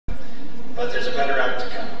But there's a better act to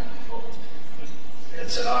come.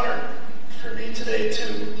 It's an honor for me today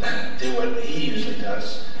to do what he usually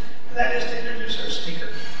does, and that is to introduce our speaker,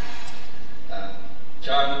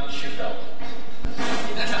 John Shewfelt.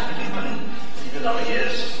 Even though he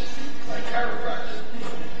is my chiropractor.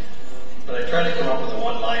 But I tried to come up with a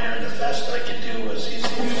one-liner, and the best I could do was, he's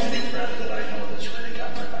the only friend that I know that's really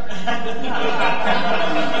got my back.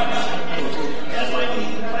 And my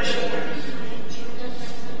knee, and my shoulder.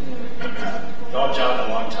 Known John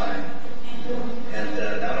a long time.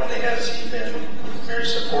 And not only has he been very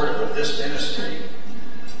supportive of this ministry,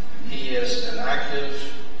 he is an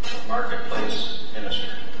active marketplace minister.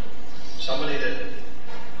 Somebody that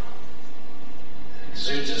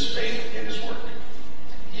exudes his faith in his work.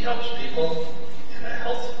 He helps people in a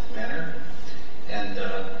health manner, and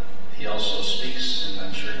he also speaks, and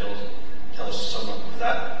I'm sure he'll tell us some of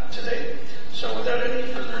that today. So without any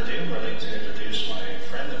further ado, I'd like to introduce my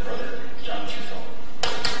friend and brother, John Shewfelt.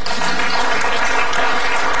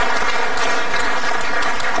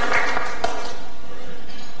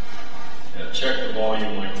 Yeah, check the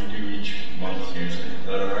volume like we do each month usually. Is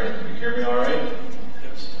that all right? Can you hear me all right?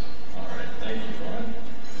 Yes. All right. Thank you, Ron.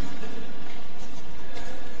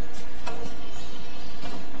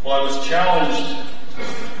 Well, I was challenged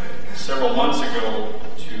several months ago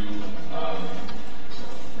to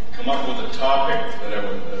come up with a topic that I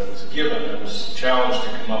was given. I was challenged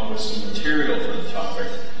to come up with some material for the topic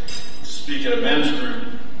to speak at a men's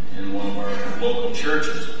group in one of our local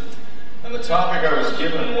churches. And the topic I was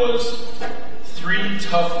given was 3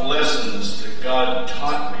 tough lessons that God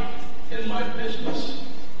taught me in my business.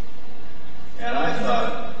 And I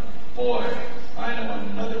thought, boy, I know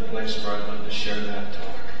another place where I'd love to share that talk.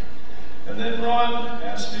 And then Ron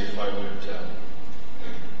asked me if I would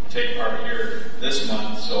take part here this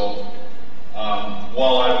month. So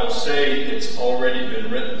while I will say it's already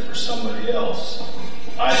been written for somebody else,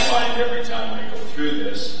 I find every time I go through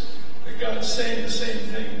this that God is saying the same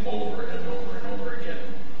thing over and over and over again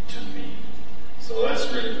to me. So that's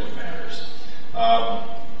really what matters.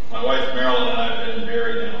 My wife Marilyn and I have been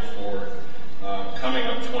married now for coming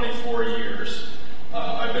up 24 years.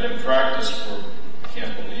 I've been in practice for, I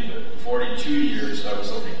can't believe it, 42 years. I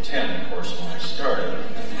was only 10, of course, when I started.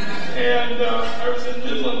 And I was in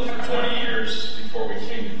Midland for 20 years before we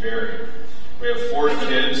came to Barrie. We have 4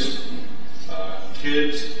 kids.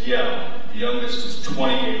 Yeah, the youngest is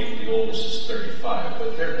 28, the oldest is 35,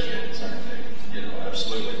 but they're kids, aren't they? You know,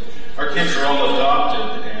 absolutely. Our kids are all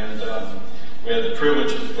adopted, and we had the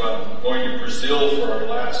privilege of going to Brazil for our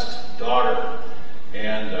last daughter,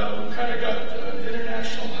 and we kind of got an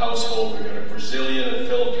international household. We got a Brazilian, a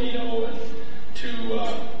Filipino, and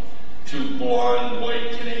two blonde,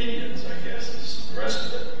 white Canadians, I guess, is the rest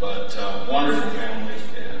of it. But wonderful family,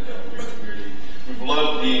 and we've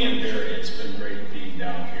loved being in Barrie. It's been great being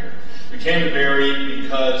down here. We came to Barrie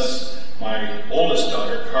because my oldest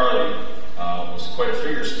daughter, Carly, was quite a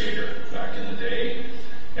figure skater back in the day,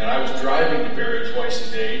 and I was driving to Barrie twice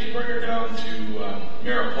a day to bring her down to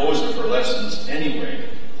Mariposa for lessons anyway.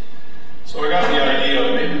 So I got the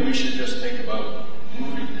idea maybe we should just think about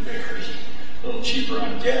moving to Barrie. A little cheaper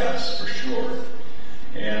on gas, for sure.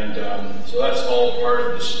 And so that's all part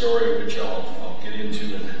of the story, which I'll get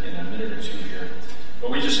into in a minute or two here. But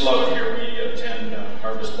we just love it here. We attend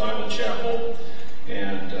Harvest Bible Chapel,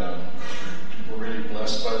 and we're really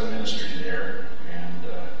blessed by the ministry there. And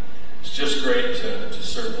it's just great to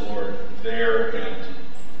serve the Lord there and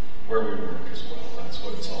where we work as well. That's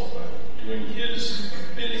what it's all about, doing His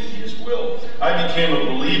bidding, His will. I became a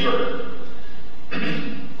believer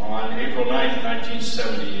on April 9th,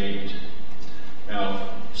 1978. Now,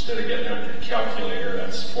 instead of getting out your calculator,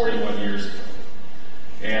 that's 41 years ago.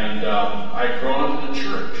 And I'd grown up in the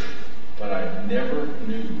church, but I never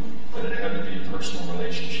knew that it had to be a personal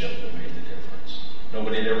relationship that made the difference.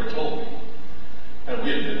 Nobody had ever told me. And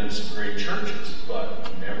we had been in some great churches,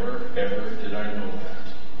 but never, ever did I know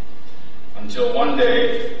that. Until one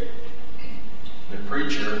day, the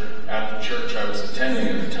preacher at the church I was attending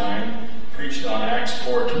at the time preached on Acts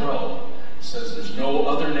 4:12. It says, "There's no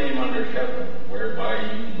other name under heaven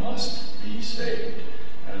whereby you must be saved."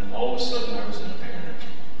 And all of a sudden I was in a panic.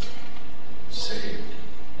 Saved.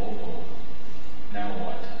 Oh. Now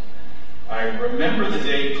what? I remember the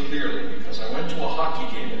day clearly because I went to a hockey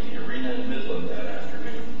game at the arena in Midland that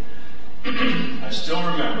afternoon. I still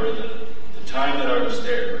remember that the time that I was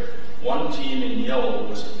there, one team in yellow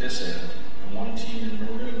was at this end, and one team in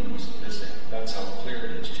maroon was at this end. That's how clear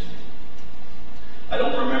it is to me. I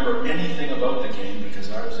don't remember anything about the game because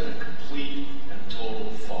I was in a complete and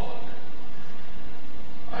total fog.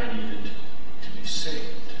 I needed to be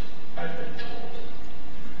saved, I'd been told.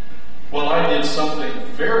 Well, I did something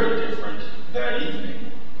very different that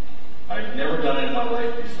evening. I'd never done it in my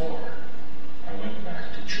life before. I went back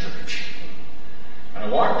to church. And I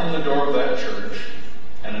walked in the door of that church,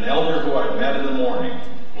 and an elder who I'd met in the morning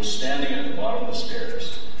was standing at the bottom of the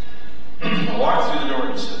stairs. I walked through the door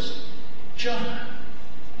and he says, "John,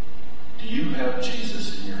 do you have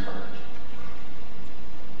Jesus in your heart?"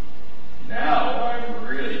 Now I'm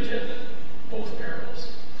really getting both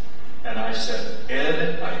barrels. And I said,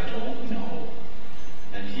 "Ed, I don't know."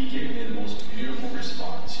 And he gave me the most beautiful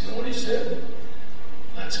response. You know what he said?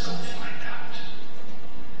 "Let's go find out."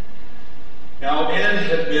 Now, Ed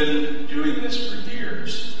had been doing this for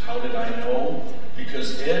years. How did I know?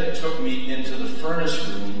 Because Ed took me into the furnace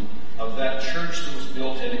room of that church that was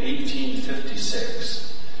built in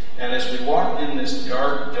 1856. And as we walked in this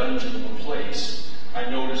dark dungeon of a place, I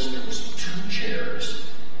noticed there was 2 chairs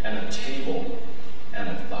and a table and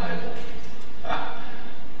a Bible.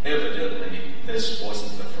 Evidently, this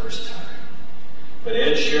wasn't the first time. But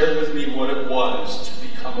Ed shared with me what it was to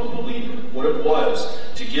become a believer, what it was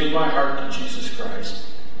to give my heart to Jesus Christ,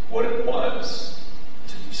 what it was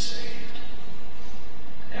to be saved.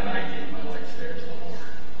 And I gave my life there to the Lord,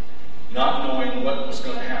 not knowing what was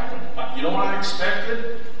going to happen. You know what I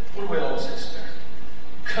expected? What do we always expect?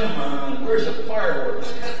 Come on, where's the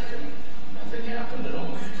fireworks? Nothing happened at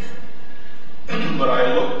all. But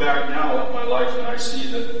I look back now at my life and I see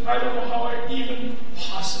that I don't know how I even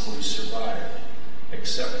possibly survived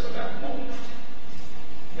except for that moment.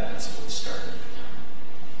 That's what started.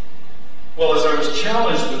 Well, as I was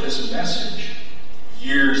challenged with this message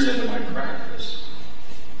years into my practice,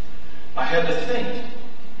 I had to think,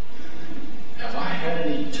 have I had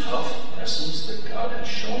any tough lessons that God has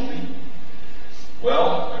shown me?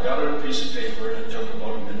 Well, I got out a piece of paper and it took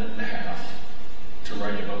about 1.5 minutes to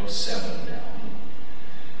write about 7 down.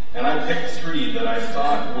 And I picked 3 that I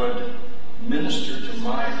thought would minister to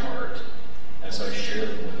my heart as I shared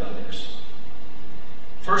them with others.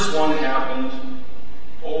 First one happened,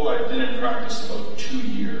 I'd been in practice about 2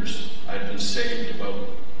 years. I'd been saved about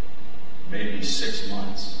maybe 6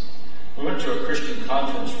 months. We went to a Christian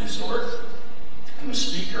conference resort, and the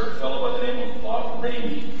speaker, a fellow by the name of Bob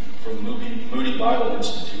Ramey from Moody Bible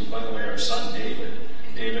Institute. By the way, our son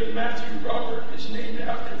David Matthew Robert, is named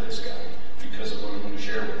after this guy because of what I'm going to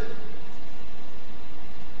share with you.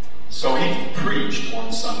 So he preached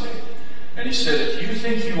one Sunday, and he said, if you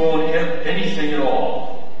think you own anything at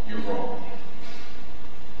all, you're wrong.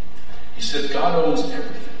 He said, God owns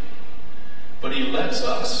everything, but he lets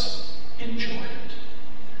us enjoy it.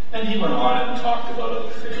 And he went on and talked about other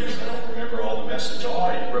things. I don't remember all the message. All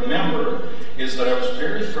I remember is that I was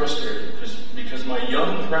very frustrated because my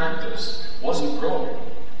young practice wasn't growing.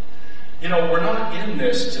 You know, we're not in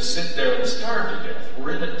this to sit there and starve to death.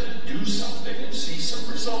 We're in it to do something and see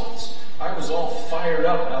some results. I was all fired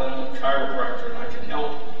up now that I'm a chiropractor and I can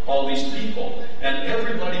help all these people. And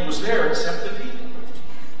everybody was there except the people.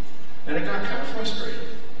 And it got kind of frustrating.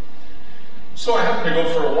 So I happened to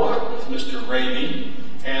go for a walk with Mr. Ramey,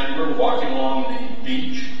 and we're walking along the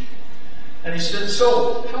beach. And he said,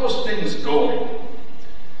 so, how's things going?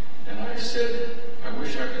 And I said, I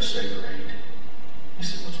wish I could say great. He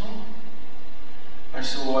said, what's wrong? I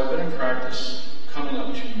said, well, I've been in practice coming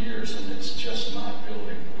up 2 years, and it's just not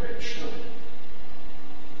building the way it should.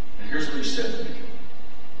 And here's what he said to me.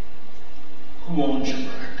 Who owns your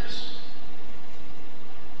practice?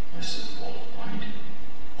 I said, well, I do.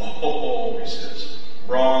 Oh, he says,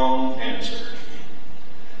 wrong answer.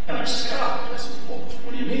 And I stopped. I said, well,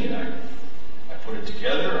 what do you mean? I put it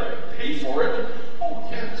together, I pay for it. Oh,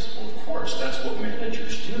 yes, well, of course, that's what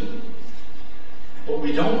managers do. But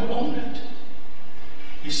we don't own it.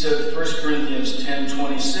 He said, 1 Corinthians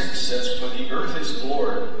 10:26 says, for the earth is the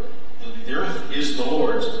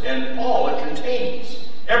Lord's, and all it contains.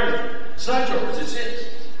 Everything. It's not yours, it's his.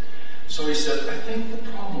 So he said, I think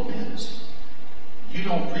the problem is, you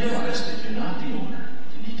don't realize that you're not the owner.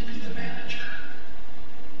 You need to be the manager.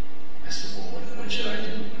 I said, well, what should I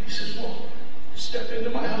do? He says, well, step into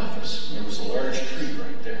my office. And there was a large tree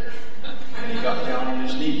right there. And he got down on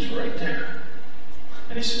his knees right there.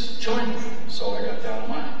 And he said, join me. So I got down on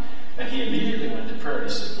mine. And he immediately went to prayer. He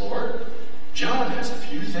said, Lord, John has a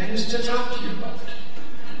few things to talk to you about.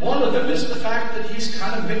 One of them is the fact that he's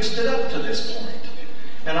kind of mixed it up to this point.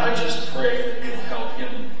 And I just pray that you'll help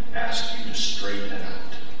him ask you to straighten it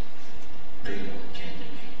out. Bingo, it came to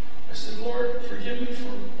me. I said, Lord, forgive me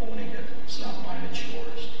for owning it. It's not mine, it's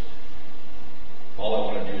yours. All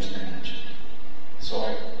I want to do is manage it. So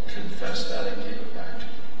I confessed that and gave it back to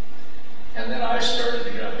him. And then I started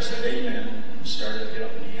to get up. I said, amen, and started to get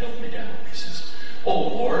up, and he helped me down. He says, oh,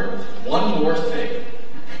 Lord, one more thing.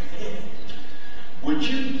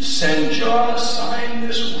 John a sign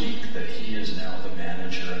this week that he is now the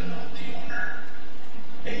manager and not the owner.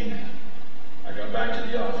 Amen. I got back to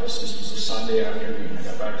the office. This was a Sunday afternoon. I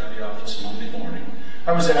got back to the office Monday morning.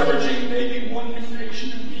 I was averaging maybe one new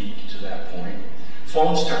patient a week to that point.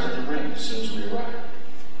 Phone started to ring as soon as we arrived.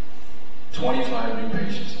 25 new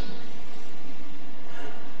patients.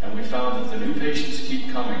 And we found that the new patients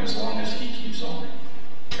keep coming as long as he keeps owning.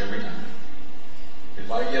 Every time.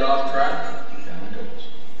 If I get off track, down it goes.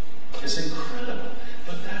 It's incredible.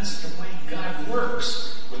 But that's the way God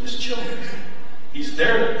works with his children. He's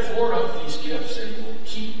there to pour out these gifts, and he will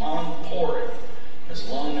keep on pouring as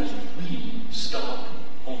long as we stop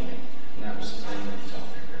owning. And that was the thing that he taught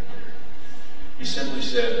me right there. He simply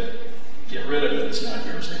said, get rid of it, it's not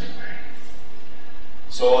yours anyway.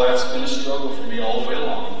 So that's been a struggle for me all the way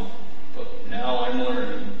along, but now I'm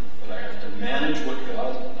learning that I have to manage what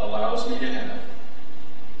God allows me to have,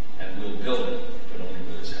 and we'll build it, but only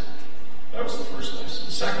with his help. That was the first lesson.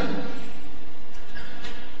 The second one,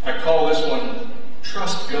 I call this one,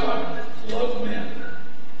 trust God, love men.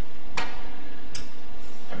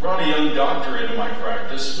 I brought a young doctor into my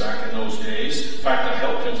practice back in those days. In fact, I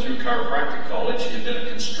helped him through chiropractic college. He had been a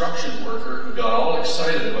construction worker who got all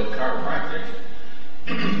excited about chiropractic.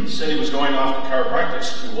 Said he was going off to chiropractic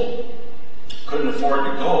school, couldn't afford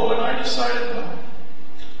to go, and I decided, well,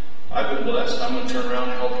 I've been blessed, I'm going to turn around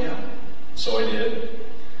and help him. So I did.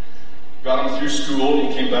 Got him through school,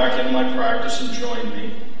 he came back into my practice and joined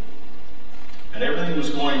me. And everything was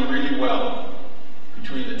going really well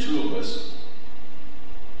between the two of us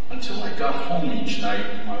until I got home each night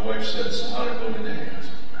and my wife said, so how'd it go today? I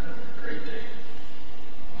said, I had a great day.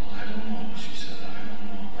 Well, I don't know. She said, I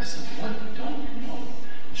don't know. I said, what don't you know?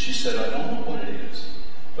 She said, I don't know what it is,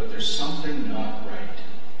 but there's something not right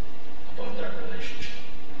about that relationship.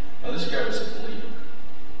 Now, this guy was a believer,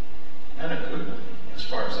 and a good one, as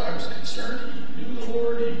far as I was concerned. He knew the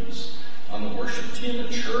Lord. He was on the worship team at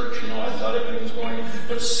church. I thought everything was going,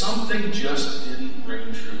 but something just didn't ring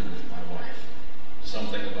true with my wife.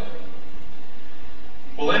 Something about it.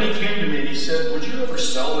 Well, then he came to me and he said, would you ever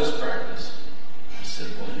sell this practice? I said,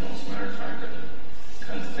 well, as a matter of fact, I've been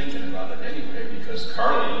kind of thinking about it anyway, because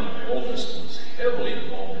Carly, my oldest, was heavily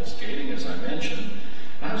involved in skating, as I mentioned,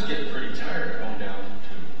 and I was getting pretty tired of going down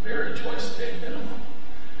to Barrie twice a day minimum.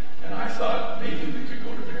 And I thought, maybe we could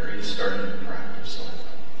go to Barrie and start a new practice. So I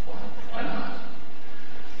thought, well, why not?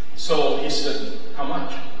 So he said, how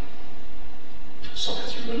much? So I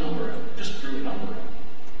threw a number out, just threw a number out.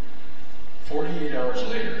 48 hours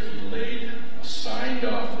later, he laid a signed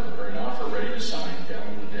offer, or an offer ready to sign, down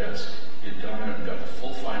on the desk. He had gone out and got the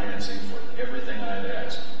full financing for everything I had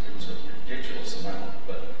asked. It was a ridiculous amount,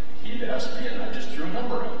 but he'd asked me, and I just threw a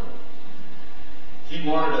number out. He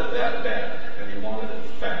wanted it that bad, and he wanted it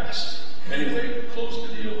fast. Anyway, we closed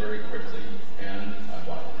the deal very quickly, and I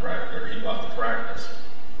bought the practice, or he bought the practice.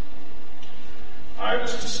 I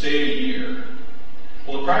was to stay a year.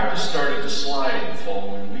 Well, the practice started to slide the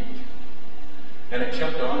following week, and it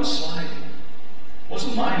kept on sliding. It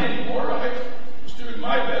wasn't mine anymore. I was doing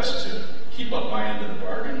my best to keep up my end of the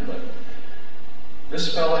bargain, but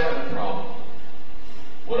this fella had a problem.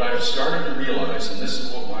 What I started to realize, and this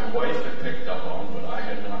is what my wife had picked up on, but I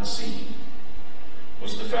had not seen,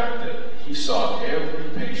 was the fact that he saw every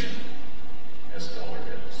patient as dollar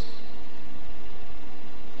bills.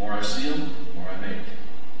 More I see them, more I make.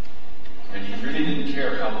 And he really didn't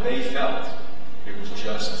care how they felt. It was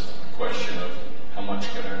just a question of how much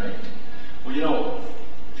can I make. Well,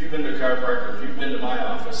 if you've been to a chiropractor, if you've been to my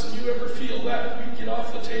office and you ever feel that, you get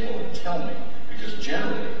off the table and tell me. Because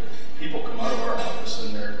generally, people come out of our office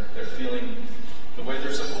and they're feeling the way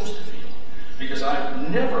they're supposed to feel. Because I've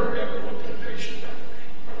never, ever looked at a patient that way.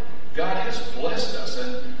 God has blessed us,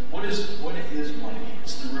 and what is money?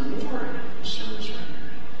 It's the reward of service rendered.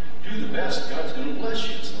 Do the best, God's going to bless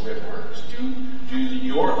you. It's the way it works. Do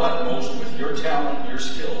your utmost with your talent, your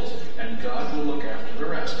skills, and God will look after the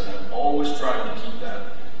rest. And I've always tried to keep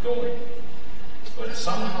that going. But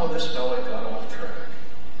somehow this fella got off track,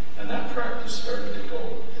 and that practice started to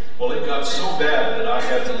go. Well, it got so bad that I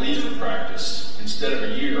had to leave the practice. Instead of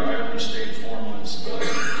a year, I only stayed 4 months, but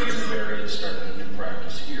I came to Barrie and started a new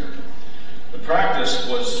practice here. The practice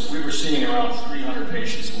was, we were seeing around 300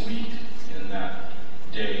 patients a week in that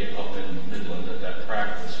day up in Midland at that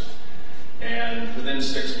practice. And within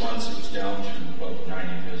 6 months, it was down to about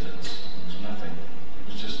 90 visits. It was nothing.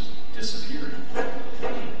 It was just disappearing.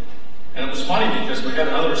 And it was funny because we had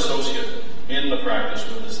another associate in the practice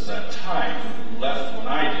with us at that time who left when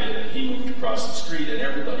I did, and he moved across the street, and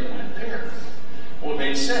everybody went there. Well, it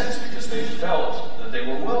made sense because they felt that they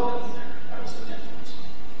were welcome there. That was the difference.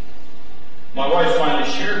 My wife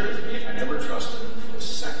finally shared with me, and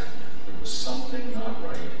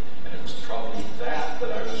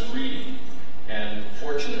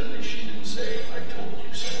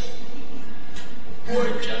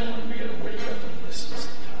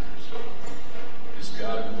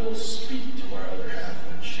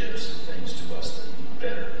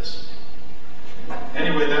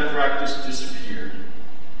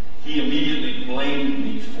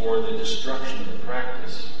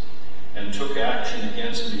and took action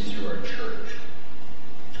against me through our church.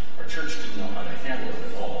 Our church didn't know how to handle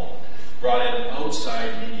it at all. Brought in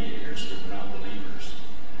outside mediators who were not believers.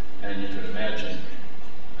 And you could imagine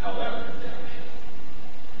how that went downhill.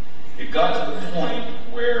 It got to the point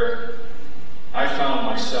where I found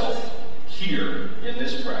myself here in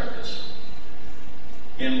this practice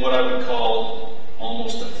in what I would call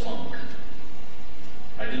almost a funk.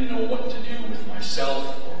 I didn't know what to do with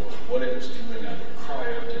myself or with what it was doing. I would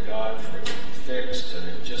cry out to God for it to be fixed, and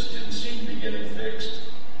it just didn't seem to be getting fixed.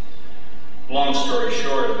 Long story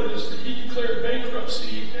short of it is that he declared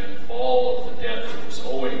bankruptcy, and all of the debt that was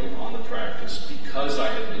owing on the practice, because I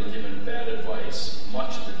had been given bad advice,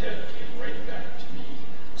 much of the debt came right back to me.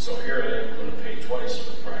 So here I am going to pay twice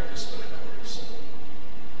for the practice that I'd already sold.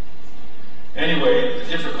 Anyway, the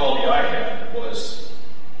difficulty I had was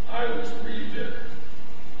I was really bitter.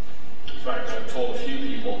 In fact, I've told a few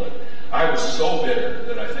people that I was so bitter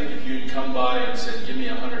that I think if you'd come by and said, give me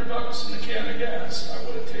 $100 and a can of gas, I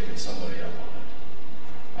would have taken somebody up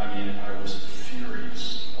on it. I mean, I was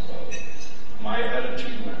furious about it. My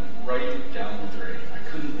attitude went right down the drain. I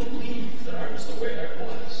couldn't believe that I was the way I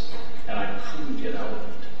was, and I couldn't get out of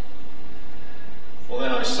it. Well,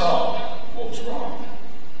 then I saw what was wrong.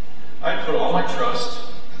 I put all my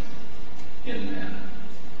trust in men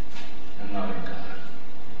and not in God.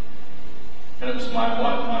 And it was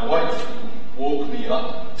my wife who woke me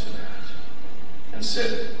up to that and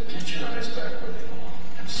said, get your eyes back where they belong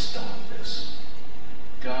and stop this.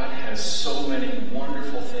 God has so many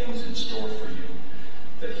wonderful things in store for you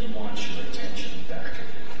that he wants your attention back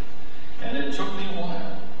again. And it took me a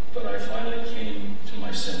while, but I finally came to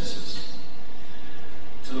my senses.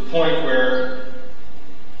 To the point where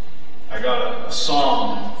I got a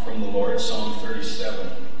song from the Lord, Psalm 37.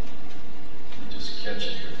 Let me just catch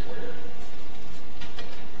it here for you.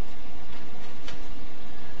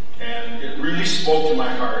 And it really spoke to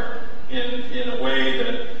my heart in a way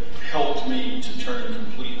that helped me to turn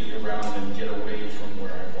completely around and get away from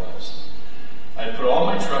where I was. I put all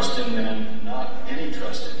my trust in men, not any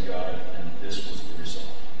trust in God, and this was the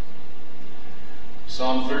result.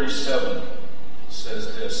 Psalm 37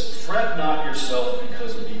 says this, fret not yourself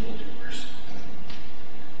because of evildoers.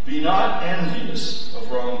 Be not envious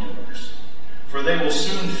of wrongdoers, for they will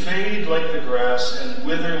soon fade like the grass and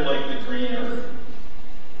wither like the green herb.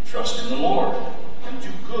 Trust in the Lord and do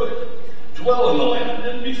good. Dwell in the land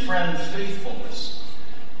and befriend faithfulness.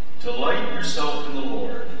 Delight yourself in the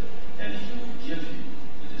Lord, and he will give you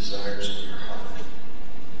the desires of your heart.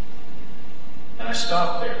 And I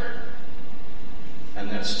stopped there, and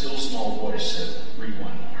that still small voice said, read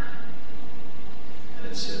one more.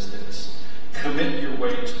 And it says this, commit your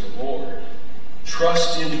way to the Lord.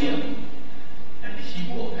 Trust in him, and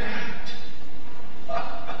he will act.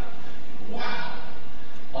 Wow.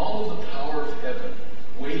 All of the power of heaven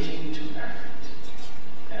waiting to act,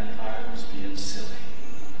 and I was being silly.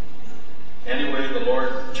 Anyway, the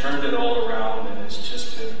Lord turned it all around, and it's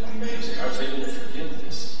just been amazing. I was able to forgive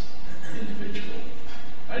this individual.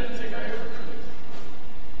 I didn't think I ever could.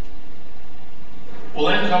 Well,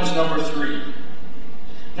 then comes number 3.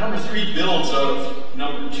 Number 3 builds out of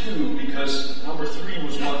number 2, because number 3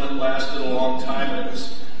 was one that lasted a long time, and it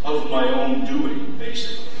was of my own doing,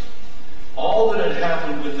 basically. All that had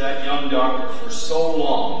happened with that young doctor for so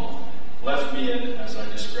long left me in, as I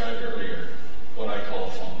described earlier, what I call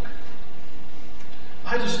a funk.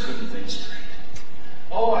 I just couldn't think straight.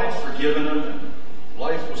 Oh, I'd forgiven him, and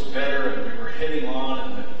life was better, and we were heading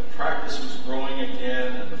on, and the practice was growing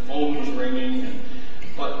again, and the phone was ringing,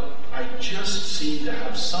 but I just seemed to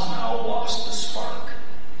have somehow lost the spark.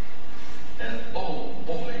 And oh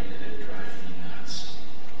boy, did it drive me nuts.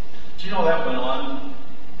 Do you know that went on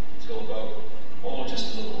until about,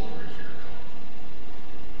 just a little over a year ago.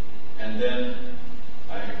 And then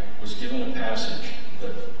I was given a passage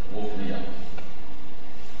that woke me up.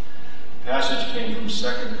 The passage came from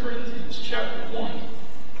 2 Corinthians chapter 1,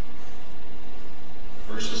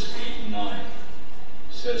 verses 8 and 9. It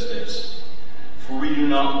says this, for we do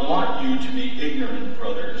not want you to be ignorant,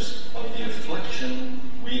 brothers, of the affliction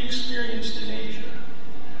we experienced in Asia.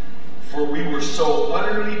 For we were so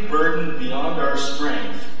utterly burdened beyond our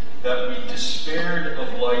strength that we despaired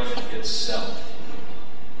of life itself.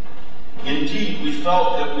 Indeed, we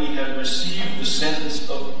felt that we had received the sentence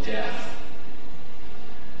of death.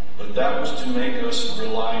 But that was to make us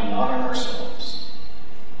rely not on ourselves,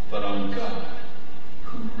 but on God,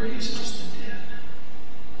 who raises the dead.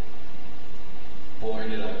 Boy,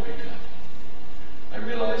 did I wake up. I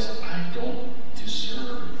realized I don't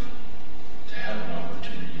deserve to have an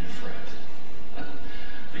opportunity to fret.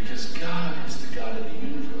 Because God is the God of the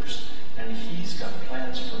universe, and he's got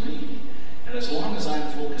plans for me.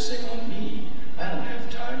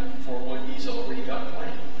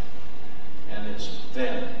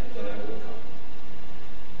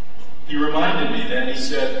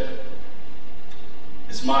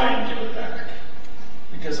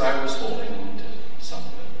 because I was holding on to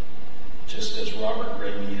something, just as Robert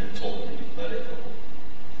Ramey had told me, let it go.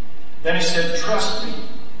 Then he said, trust me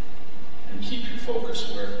and keep your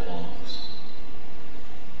focus where it belongs.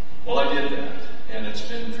 Well, I did that, and it's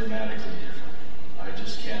been dramatically different. I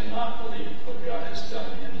just cannot believe what God has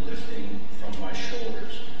done in lifting from my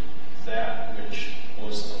shoulders that which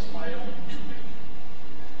was of my own doing.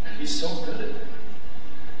 And he's so good at that.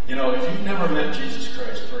 You know, if you've never met Jesus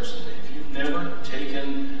Christ personally, if you've never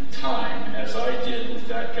taken time, as I did with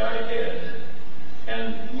that guy Ed,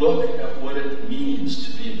 and look at what it means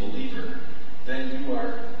to be a believer, then you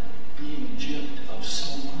are being gypped of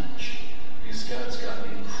so much. Because God's got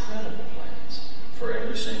incredible plans for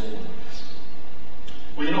every single one of us.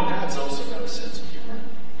 Well, you know, God's also got a sense of humor.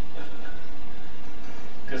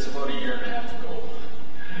 Because about a year and a half ago,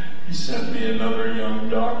 he sent me another young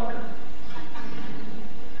doctor.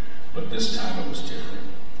 But this time it was different.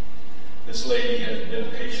 This lady had been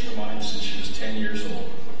a patient of mine since she was 10 years old.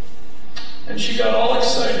 And she got all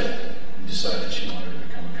excited and decided she wanted to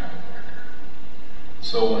become a chiropractor.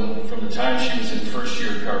 So from the time she was in first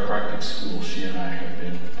year chiropractic school, she and I have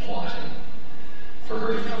been plotting for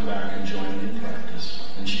her to come back and join me in practice.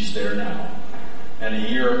 And she's there now. And a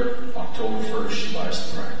year, October 1st, she buys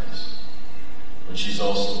the practice. But she's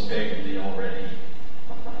also begged me already,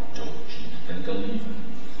 don't you think of leaving?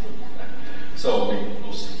 So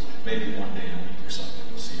we'll see. Maybe one day a week or something.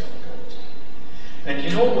 We'll see how it goes. And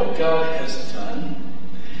you know what God has done?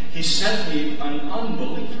 He sent me an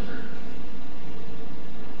unbeliever.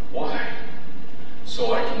 Why?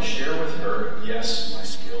 So I can share with her, yes, my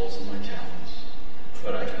skills and my talents.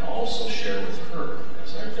 But I can also share with her,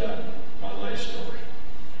 as I've done, my life story.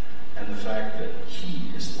 And the fact that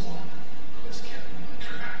he is the one who has kept me on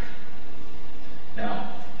track.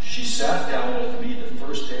 Now, she sat down with me the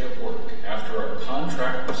first day of work. After our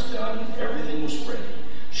contract was done, everything was ready.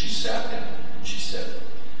 She sat down and she said,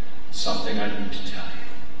 something I need to tell you.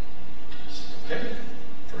 I said, okay,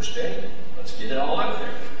 first day, let's get it all out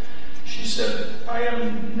there. She said, I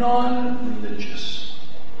am non-religious.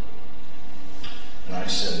 And I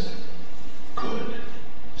said, good,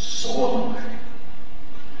 so am I.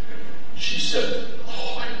 She said,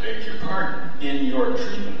 oh, I beg your pardon. In your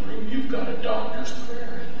treatment room, you've got a doctor's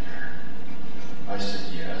prayer in there. I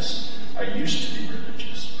said, yes. I used to be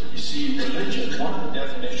religious. But you see, religion, one of the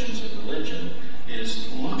definitions of religion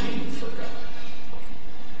is looking for God.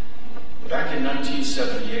 Back in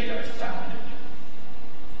 1978, I found him.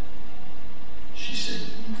 She said,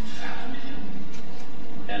 you found him?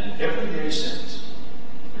 And every day since,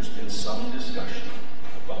 there's been some discussion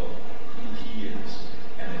about who he is.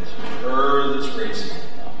 And it's her that's raising it,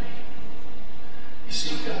 not me. You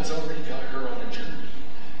see, God's already got her on a journey.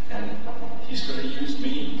 And he's going to use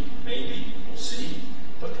me, maybe. We'll see.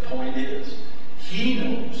 But the point is, he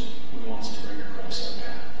knows who he wants to bring across our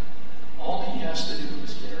path. All he has to do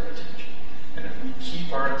is get our attention. And if we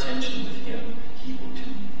keep our attention with him, he will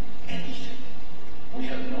do anything. We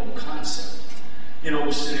have no concept. You know,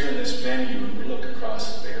 we sit here in this venue and we look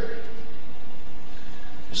across at Barrie.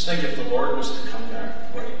 Just think if the Lord was to come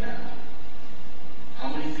back right now, how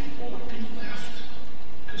many people would be left?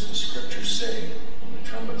 Because the scriptures say, when the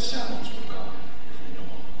trumpet sounds, we're gone, if we know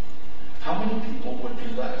him. How many people would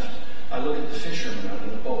be left? I look at the fisherman out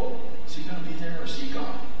in the boat. Is he going to be there or is he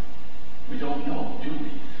gone? We don't know, do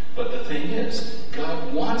we? But the thing is,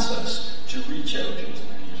 God wants us to reach out to as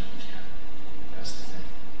many as we can. That's the thing.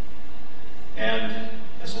 And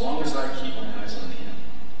as long as I keep my eyes on him,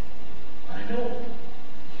 I know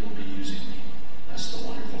he'll be using me. That's the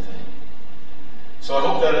wonderful thing. So I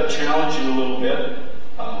hope that challenged you a little bit.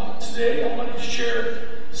 Today I wanted to share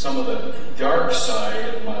some of the dark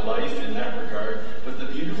side of my life in that regard. But the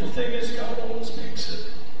beautiful thing is God always makes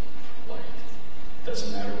it light.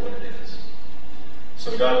 Doesn't matter what it is.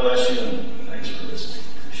 So God bless you and thanks for listening.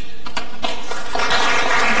 Appreciate it.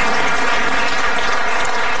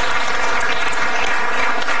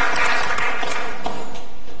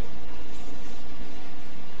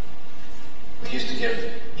 We used to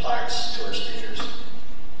give plaques to our speakers,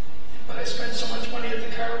 but I spent so much money at the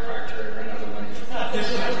chiropractor I ran out of money for plaques.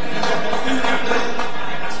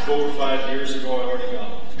 I spoke 5 years ago, I already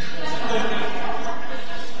got it.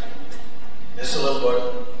 This is a little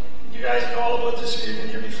book. You guys know all about this if you've been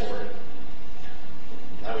here before.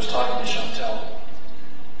 I was talking to Shewfelt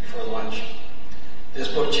before lunch. This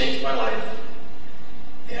book changed my life.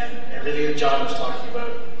 And everything that John was talking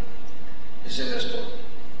about is in this book.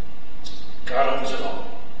 God owns it all.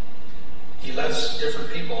 He lets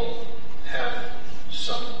different people have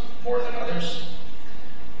some more than others,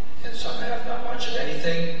 and some have not much of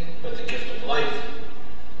anything, but the gift of life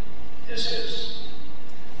is his.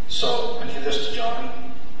 So I give this to Johnny,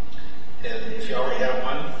 and if you already have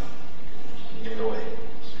one, give it away.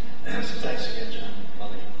 So thanks again, John.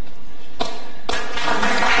 Love you.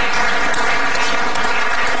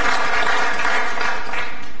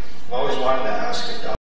 I've always wanted to ask if